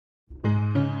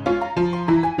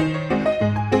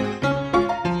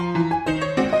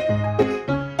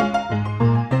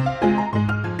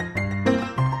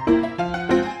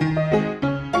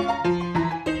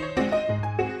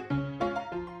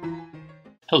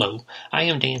Hello, I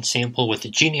am Dan Sample with the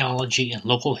Genealogy and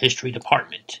Local History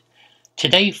Department.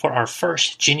 Today, for our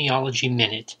first Genealogy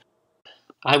Minute,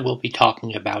 I will be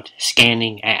talking about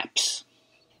scanning apps.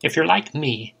 If you're like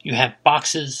me, you have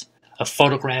boxes of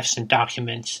photographs and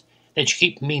documents that you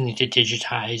keep meaning to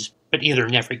digitize, but either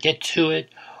never get to it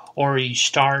or you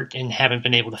start and haven't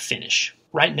been able to finish.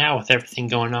 Right now, with everything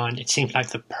going on, it seems like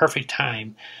the perfect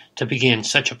time to begin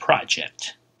such a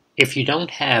project. If you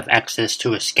don't have access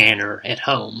to a scanner at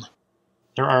home,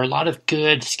 there are a lot of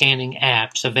good scanning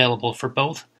apps available for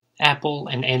both Apple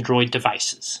and Android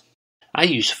devices. I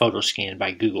use PhotoScan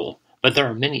by Google, but there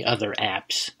are many other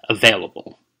apps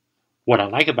available. What I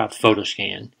like about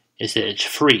PhotoScan is that it's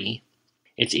free,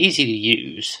 it's easy to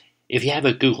use. If you have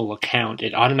a Google account,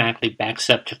 it automatically backs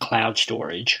up to cloud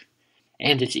storage,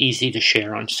 and it's easy to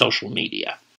share on social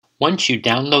media. Once you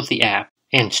download the app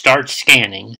and start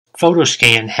scanning,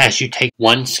 PhotoScan has you take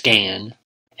one scan,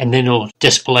 and then it'll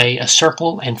display a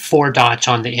circle and 4 dots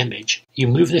on the image. You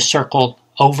move the circle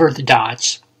over the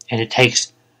dots, and it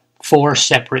takes 4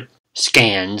 separate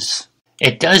scans.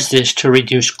 It does this to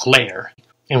reduce glare.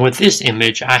 And with this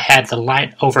image, I had the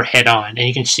light overhead on, and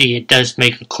you can see it does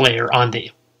make a glare on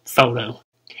the photo.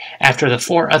 After the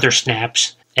 4 other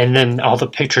snaps, and then all the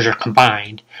pictures are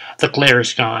combined, the glare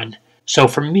is gone. So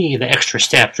for me, the extra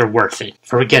steps are worth it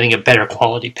for getting a better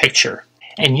quality picture.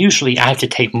 And usually I have to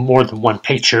take more than one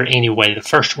picture anyway. The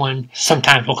first one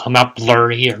sometimes will come out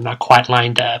blurry or not quite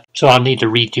lined up, so I'll need to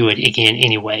redo it again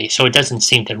anyway, so it doesn't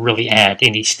seem to really add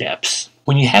any steps.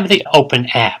 When you have the open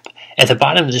app, at the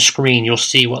bottom of the screen you'll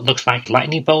see what looks like a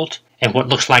lightning bolt and what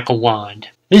looks like a wand.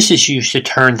 This is used to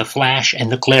turn the flash and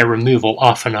the glare removal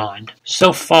off and on.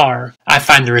 So far, I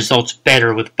find the results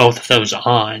better with both of those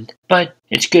on, but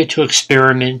it's good to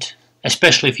experiment,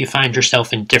 especially if you find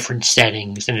yourself in different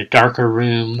settings, in a darker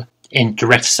room, in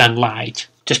direct sunlight.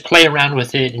 Just play around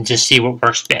with it and just see what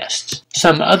works best.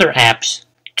 Some other apps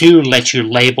do let you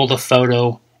label the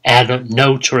photo, add a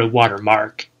note or a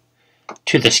watermark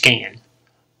to the scan,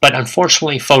 but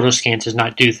unfortunately PhotoScan does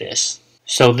not do this.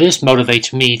 So this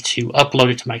motivates me to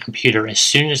upload it to my computer as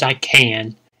soon as I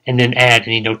can and then add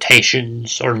any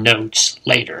notations or notes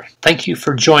later. Thank you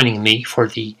for joining me for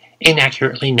the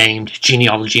inaccurately named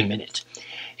Genealogy Minute.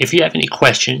 If you have any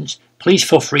questions, please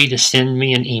feel free to send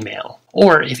me an email.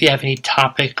 Or if you have any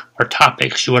topic or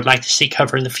topics you would like to see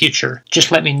covered in the future,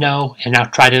 just let me know and I'll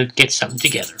try to get something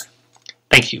together.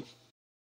 Thank you.